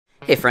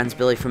Hey friends,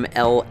 Billy from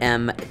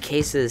LM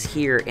Cases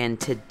here, and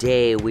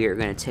today we are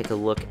going to take a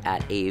look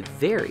at a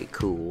very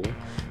cool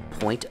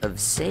point of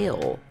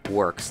sale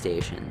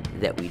workstation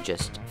that we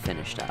just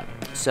finished up.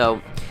 So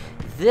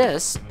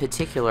this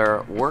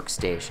particular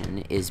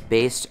workstation is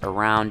based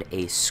around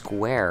a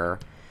square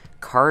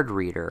card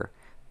reader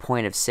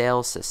point of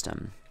sale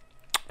system.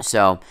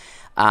 So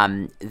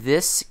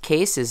this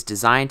case is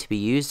designed to be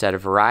used at a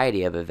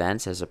variety of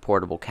events as a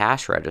portable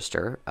cash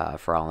register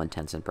for all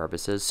intents and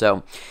purposes.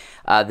 So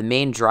the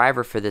main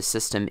driver for this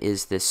system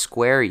is this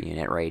square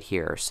unit right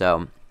here.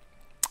 So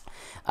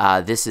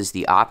this is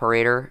the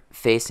operator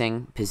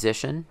facing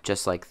position,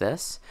 just like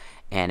this.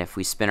 And if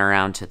we spin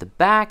around to the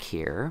back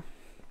here,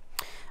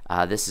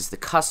 this is the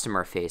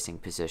customer facing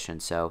position.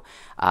 So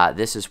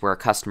this is where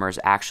customers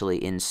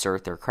actually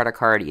insert their credit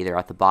card either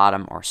at the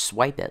bottom or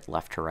swipe it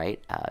left to right,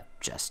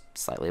 just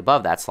slightly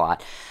above that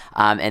slot.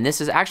 And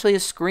this is actually a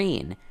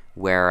screen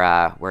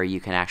where you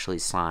can actually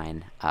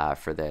sign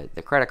for the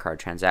credit card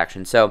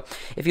transaction. So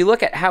if you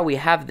look at how we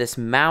have this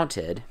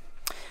mounted,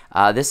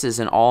 this is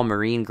an all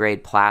marine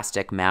grade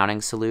plastic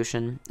mounting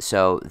solution.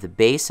 So the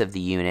base of the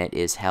unit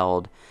is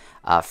held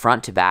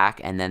front to back,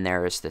 and then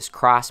there is this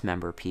cross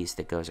member piece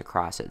that goes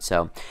across it.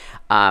 So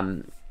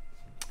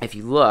if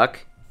you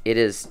look, it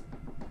is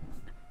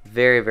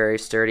very, very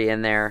sturdy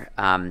in there.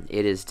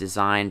 It is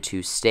designed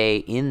to stay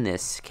in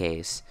this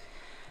case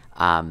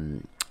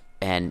and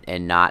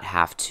not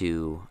have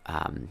to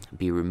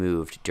be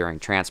removed during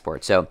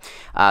transport. So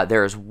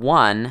there's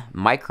one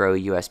micro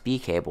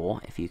USB cable,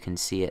 if you can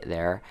see it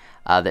there,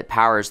 that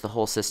powers the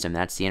whole system.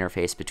 That's the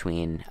interface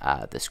between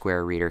the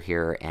square reader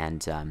here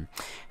and the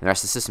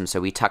rest of the system.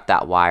 So we tuck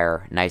that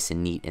wire nice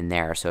and neat in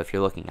there. So if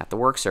you're looking at the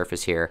work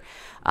surface here,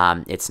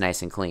 it's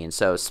nice and clean.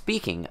 So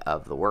speaking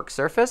of the work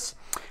surface,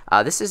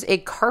 this is a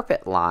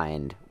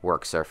carpet-lined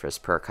work surface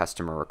per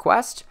customer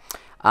request.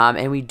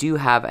 And we do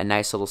have a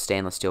nice little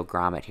stainless steel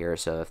grommet here,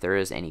 so if there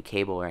is any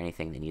cable or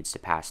anything that needs to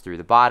pass through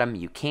the bottom,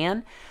 you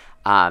can.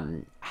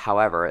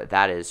 However,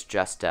 that is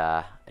just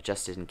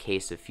in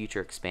case of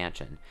future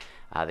expansion.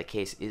 The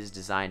case is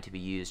designed to be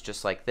used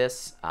just like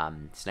this.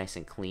 It's nice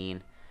and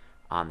clean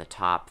on the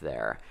top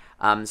there.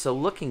 So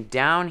looking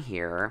down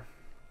here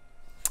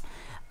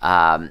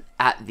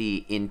at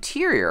the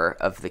interior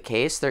of the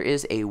case, there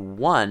is a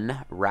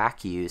one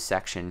rack use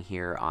section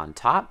here on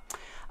top.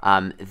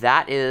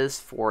 That is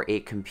for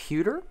a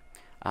computer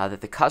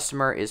that the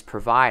customer is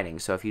providing.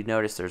 So if you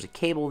notice there's a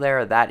cable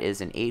there, that is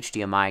an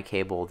HDMI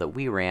cable that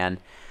we ran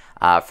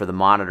for the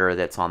monitor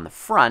that's on the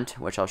front,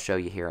 which I'll show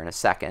you here in a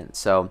second.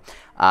 So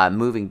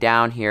moving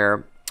down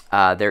here,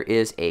 there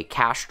is a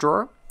cash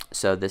drawer.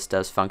 So this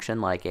does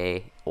function like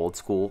a old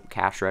school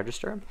cash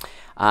register.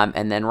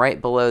 And then right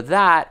below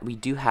that, we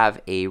do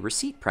have a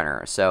receipt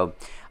printer. So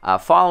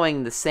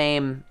following the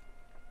same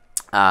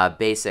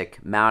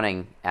basic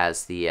mounting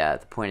as the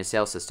point of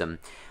sale system,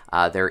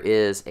 there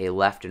is a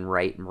left and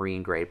right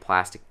marine grade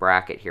plastic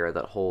bracket here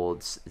that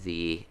holds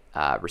the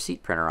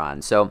receipt printer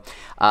on. So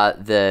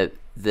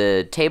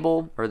the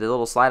table or the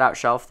little slide out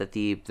shelf that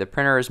the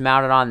printer is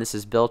mounted on, this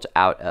is built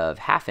out of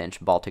 1/2-inch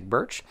Baltic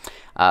Birch,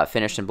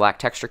 finished in black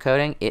texture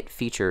coating. It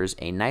features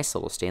a nice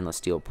little stainless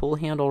steel pull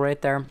handle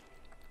right there.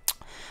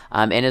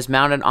 And is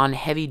mounted on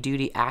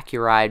heavy-duty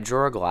Accuride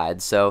drawer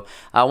glides. So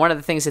one of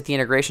the things that the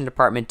integration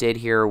department did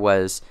here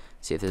was,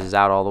 see if this is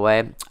out all the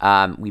way,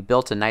 we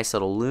built a nice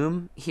little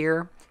loom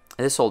here.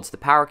 This holds the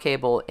power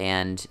cable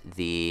and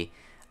the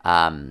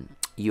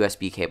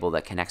USB cable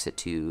that connects it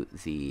to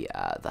the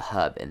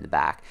hub in the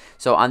back.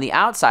 So on the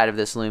outside of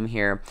this loom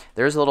here,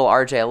 there's a little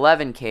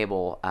RJ11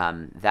 cable.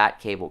 That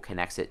cable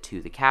connects it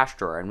to the cash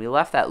drawer. And we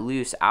left that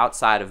loose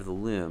outside of the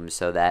loom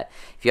so that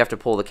if you have to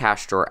pull the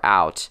cash drawer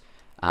out,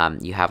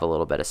 you have a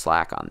little bit of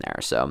slack on there.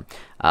 So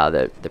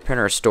the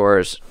printer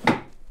stores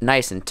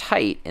nice and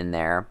tight in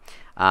there.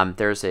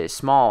 There's a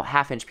small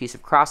 1/2-inch piece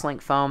of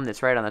crosslink foam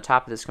that's right on the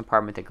top of this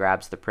compartment that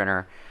grabs the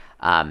printer.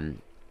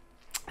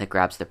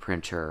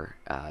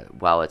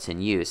 While it's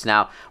in use.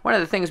 Now, one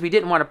of the things we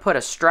didn't want to put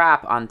a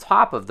strap on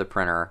top of the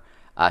printer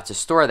to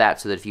store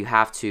that, so that if you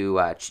have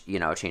to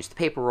change the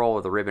paper roll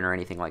or the ribbon or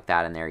anything like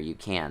that in there, you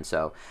can.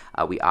 So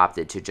we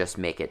opted to just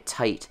make it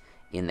tight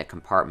in the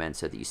compartment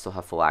so that you still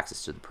have full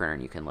access to the printer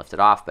and you can lift it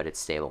off, but it's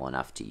stable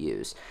enough to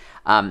use.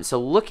 So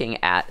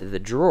looking at the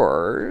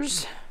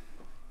drawers,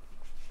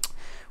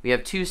 we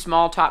have two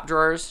small top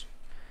drawers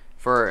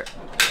for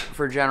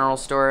general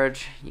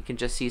storage. You can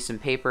just see some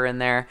paper in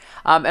there.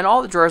 And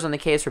all the drawers on the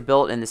case are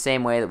built in the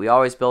same way that we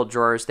always build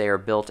drawers. They are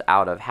built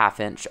out of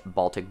 1/2-inch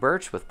Baltic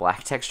Birch with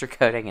black texture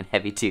coating and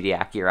heavy-duty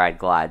Accuride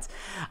glides.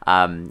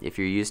 If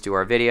you're used to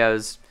our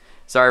videos,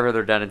 sorry for the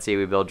redundancy,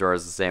 we build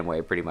drawers the same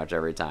way pretty much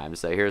every time.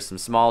 So here's some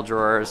small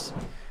drawers.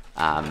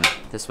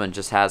 This one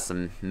just has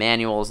some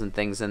manuals and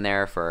things in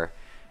there for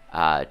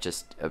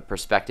just a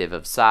perspective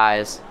of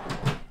size.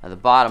 The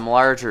bottom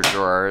larger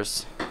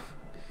drawers,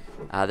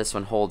 this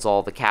one holds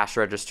all the cash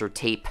register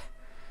tape.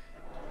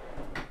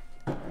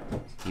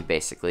 You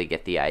basically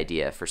get the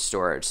idea for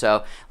storage.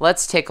 So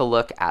let's take a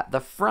look at the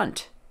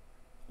front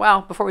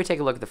well, before we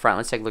take a look at the front,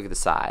 let's take a look at the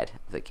side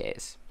of the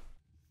case.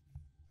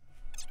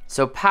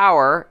 So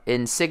power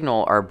and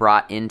signal are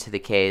brought into the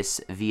case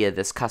via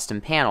this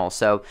custom panel.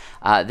 So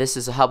this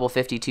is a Hubbell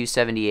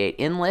 5278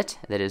 inlet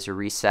that is a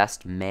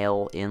recessed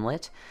male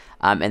inlet.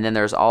 And then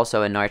there's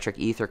also a nitric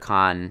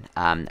ethercon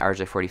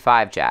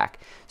RJ45 jack.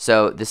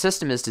 So the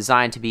system is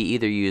designed to be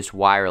either used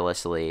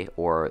wirelessly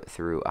or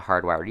through a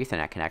hardwired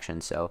Ethernet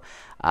connection. So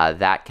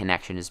that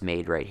connection is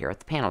made right here at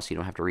the panel, so you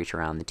don't have to reach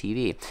around the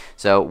TV.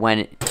 So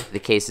when the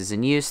case is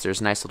in use, there's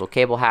a nice little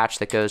cable hatch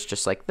that goes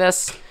just like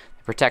this.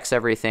 Protects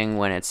everything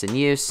when it's in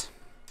use,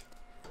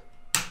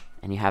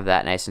 and you have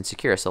that nice and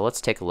secure. So let's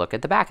take a look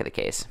at the back of the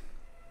case.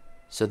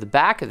 So the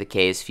back of the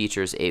case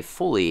features a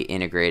fully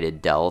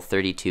integrated Dell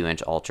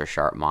 32-inch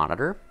Ultrasharp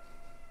monitor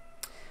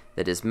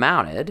that is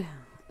mounted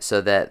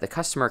so that the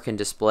customer can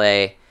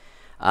display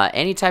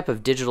any type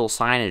of digital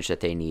signage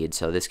that they need.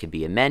 So this could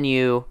be a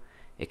menu,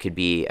 it could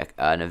be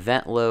an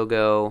event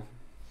logo,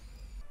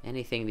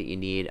 anything that you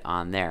need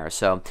on there.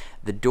 So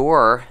the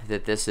door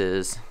that this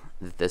is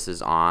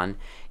on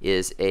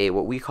is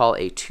what we call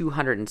a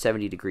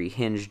 270-degree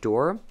hinge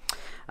door.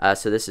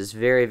 So this is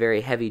very, very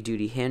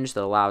heavy-duty hinge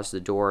that allows the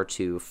door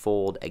to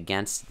fold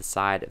against the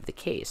side of the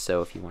case.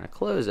 So if you want to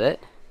close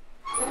it,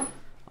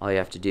 all you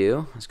have to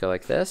do is go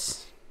like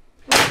this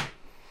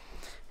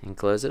and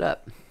close it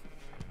up.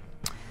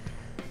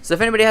 So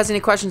if anybody has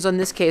any questions on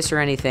this case or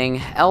anything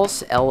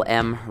else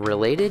LM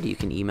related, you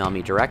can email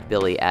me direct,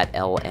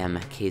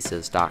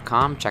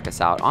 billy@lmcases.com. Check us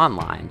out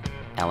online,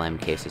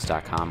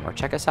 lmcases.com, or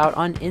check us out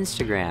on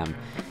Instagram,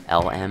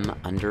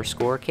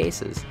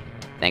 lm_cases.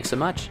 Thanks so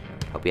much.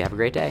 Hope you have a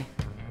great day.